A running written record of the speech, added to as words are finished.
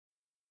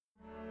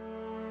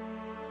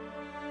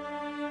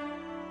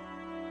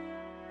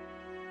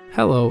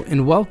Hello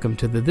and welcome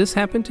to the This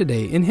Happened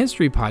Today in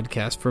History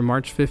podcast for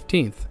March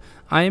 15th.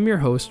 I am your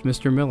host,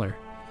 Mr. Miller.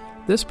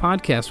 This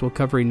podcast will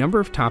cover a number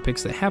of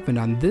topics that happened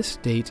on this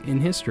date in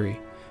history.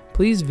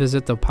 Please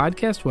visit the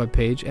podcast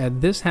webpage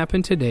at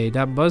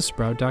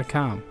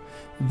thishappenedtoday.buzzsprout.com.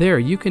 There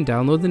you can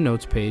download the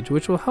notes page,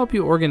 which will help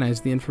you organize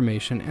the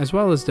information as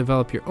well as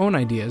develop your own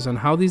ideas on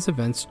how these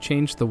events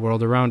changed the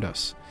world around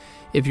us.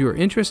 If you are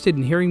interested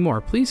in hearing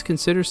more, please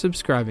consider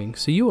subscribing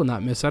so you will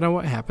not miss out on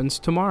what happens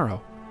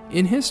tomorrow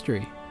in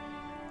history.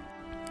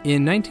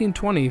 In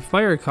 1920,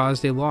 fire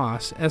caused a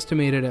loss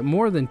estimated at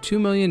more than $2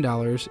 million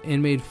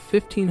and made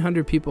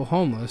 1,500 people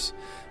homeless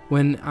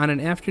when, on an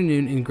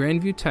afternoon in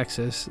Grandview,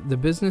 Texas, the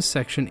business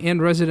section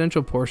and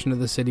residential portion of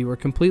the city were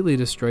completely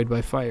destroyed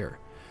by fire.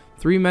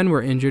 3 men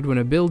were injured when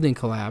a building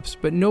collapsed,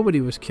 but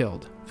nobody was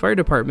killed. Fire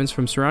departments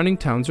from surrounding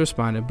towns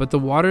responded, but the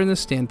water in the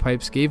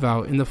standpipes gave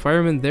out, and the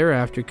firemen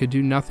thereafter could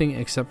do nothing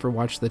except for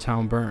watch the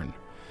town burn.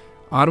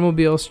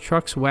 Automobiles,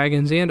 trucks,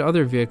 wagons, and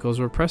other vehicles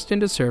were pressed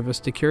into service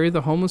to carry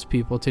the homeless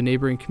people to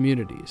neighboring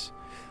communities.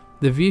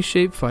 The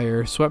V-shaped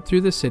fire swept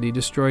through the city,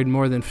 destroyed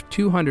more than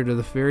 200 of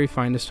the very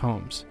finest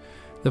homes.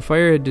 The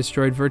fire had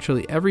destroyed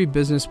virtually every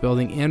business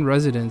building and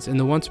residence in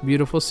the once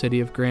beautiful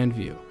city of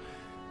Grandview.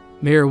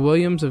 Mayor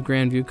Williams of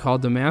Grandview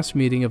called a mass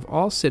meeting of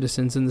all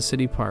citizens in the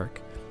city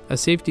park. A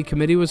safety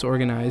committee was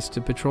organized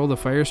to patrol the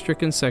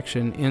fire-stricken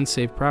section and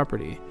save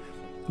property.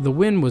 The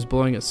wind was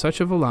blowing at such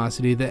a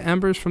velocity that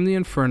embers from the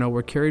inferno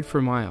were carried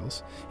for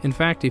miles. In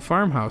fact, a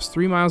farmhouse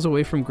 3 miles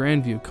away from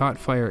Grandview caught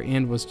fire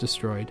and was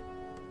destroyed.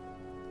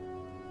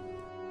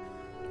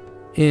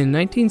 In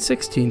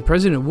 1916,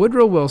 President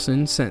Woodrow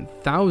Wilson sent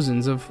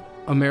thousands of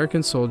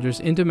American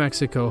soldiers into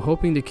Mexico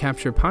hoping to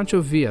capture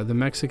Pancho Villa, the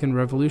Mexican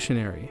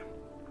revolutionary.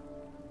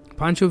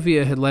 Pancho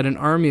Villa had led an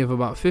army of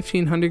about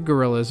 1,500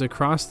 guerrillas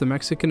across the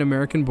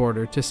Mexican-American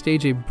border to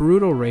stage a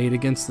brutal raid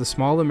against the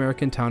small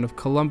American town of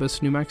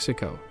Columbus, New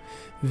Mexico.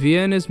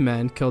 Villa and his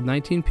men killed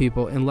 19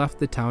 people and left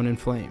the town in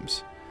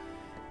flames.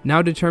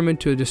 Now determined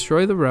to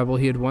destroy the rebel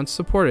he had once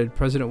supported,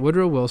 President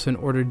Woodrow Wilson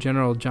ordered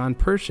General John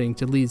Pershing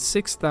to lead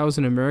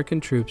 6,000 American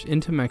troops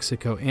into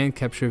Mexico and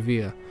capture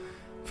Villa.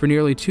 For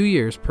nearly 2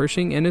 years,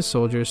 Pershing and his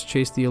soldiers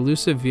chased the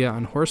elusive Villa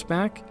on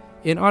horseback,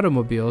 in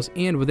automobiles,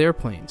 and with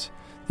airplanes.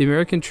 The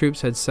American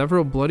troops had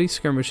several bloody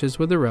skirmishes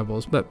with the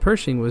rebels, but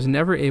Pershing was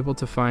never able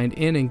to find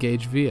and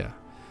engage Villa.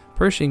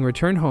 Pershing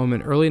returned home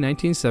in early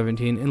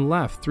 1917 and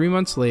left 3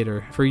 months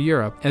later for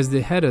Europe as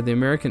the head of the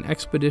American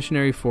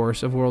Expeditionary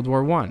Force of World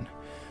War I.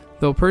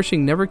 Though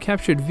Pershing never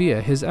captured Villa,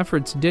 his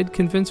efforts did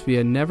convince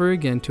Villa never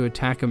again to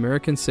attack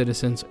American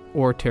citizens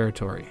or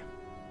territory.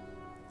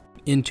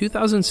 In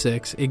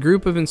 2006, a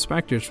group of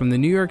inspectors from the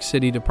New York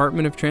City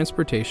Department of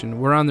Transportation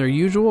were on their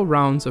usual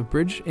rounds of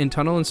bridge and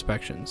tunnel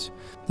inspections.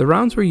 The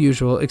rounds were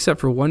usual except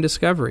for one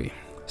discovery.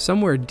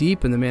 Somewhere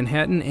deep in the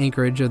Manhattan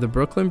anchorage of the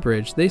Brooklyn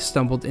Bridge, they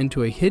stumbled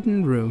into a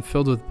hidden room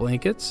filled with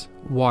blankets,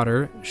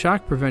 water,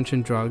 shock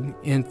prevention drug,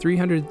 and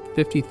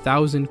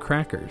 350,000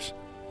 crackers.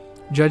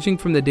 Judging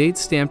from the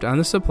dates stamped on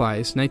the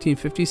supplies,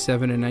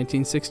 1957 and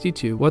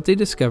 1962, what they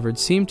discovered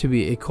seemed to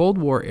be a Cold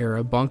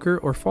War-era bunker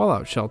or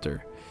fallout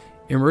shelter.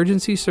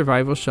 Emergency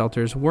survival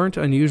shelters weren't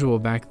unusual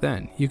back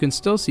then. You can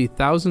still see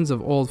thousands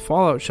of old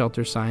fallout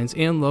shelter signs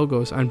and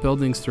logos on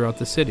buildings throughout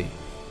the city.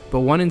 But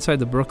one inside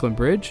the Brooklyn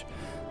Bridge?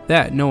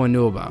 That no one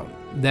knew about.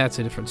 That's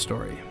a different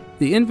story.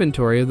 The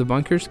inventory of the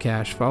bunker's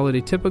cache followed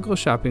a typical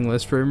shopping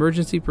list for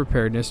emergency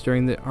preparedness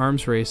during the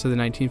arms race of the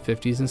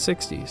 1950s and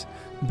 60s.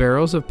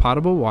 Barrels of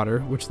potable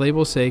water, which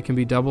labels say can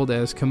be doubled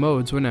as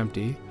commodes when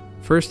empty,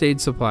 first aid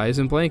supplies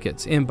and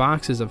blankets, and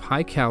boxes of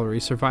high-calorie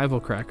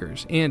survival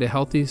crackers, and a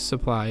healthy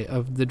supply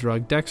of the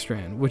drug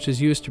dextran, which is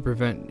used to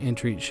prevent and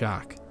treat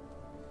shock.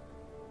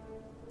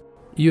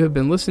 You have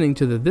been listening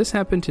to the This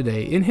Happened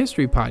Today in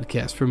History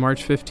podcast for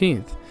March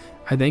 15th.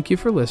 I thank you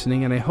for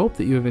listening, and I hope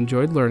that you have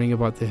enjoyed learning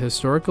about the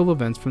historical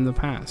events from the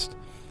past.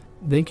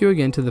 Thank you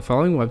again to the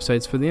following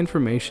websites for the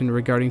information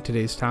regarding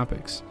today's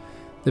topics: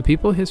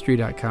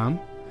 thepeoplehistory.com,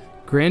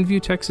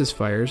 Grandview Texas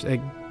Fires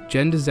at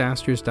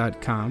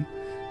gendisasters.com,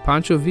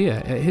 Pancho Villa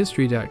at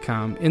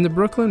history.com, and the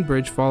Brooklyn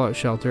Bridge Fallout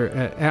Shelter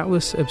at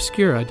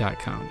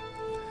atlasobscura.com.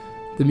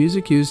 The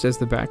music used as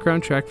the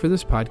background track for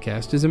this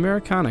podcast is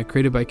Americana,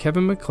 created by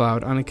Kevin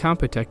MacLeod on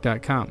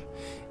Incompetech.com.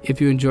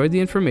 If you enjoyed the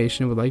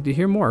information and would like to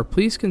hear more,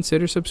 please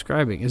consider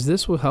subscribing, as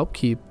this will help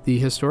keep the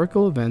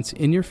historical events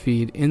in your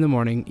feed in the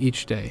morning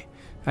each day.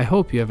 I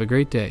hope you have a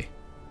great day.